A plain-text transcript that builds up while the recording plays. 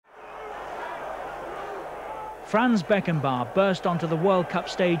Franz Beckenbauer burst onto the World Cup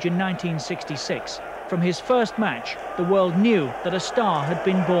stage in 1966. From his first match, the world knew that a star had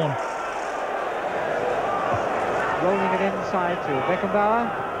been born. Rolling it inside to Beckenbauer.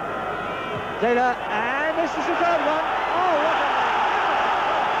 Taylor, and this is the third one. Oh, what a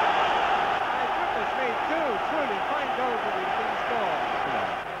magnificent! My goodness me, two truly fine goals that we've seen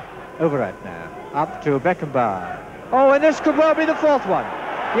scored. Overat now, up to Beckenbauer. Oh, and this could well be the fourth one.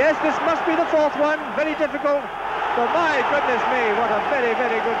 Yes, this must be the fourth one. Very difficult. But my goodness me, what a very,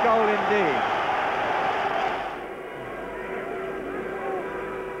 very good goal indeed.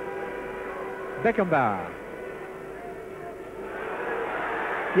 Beckenbauer.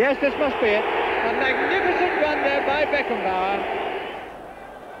 Yes, this must be it. A magnificent run there by Beckenbauer.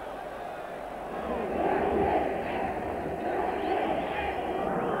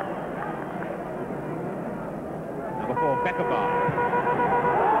 Number 4, Beckenbauer.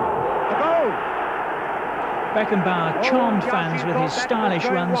 A goal! Beckenbauer charmed fans with his stylish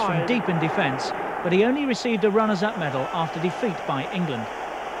runs from deep in defence, but he only received a runners-up medal after defeat by England.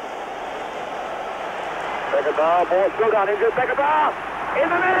 Beckenbauer, ball still down into Beckenbauer! In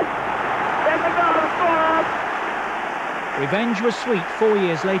the net! Beckenbauer scored! Revenge was sweet 4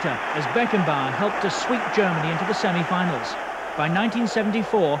 years later as Beckenbauer helped to sweep Germany into the semi-finals. By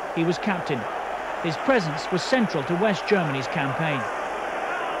 1974, he was captain. His presence was central to West Germany's campaign.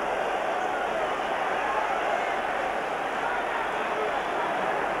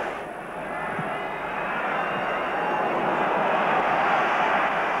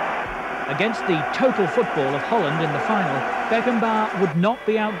 Against the total football of Holland in the final, Beckenbauer would not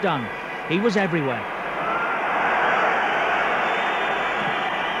be outdone. He was everywhere.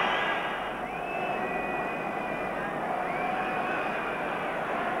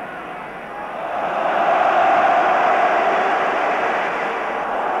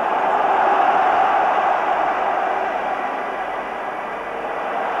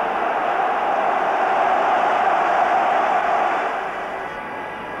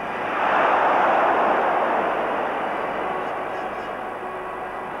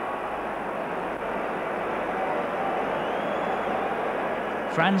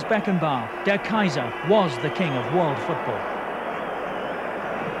 Franz Beckenbauer, der Kaiser, was the king of world football.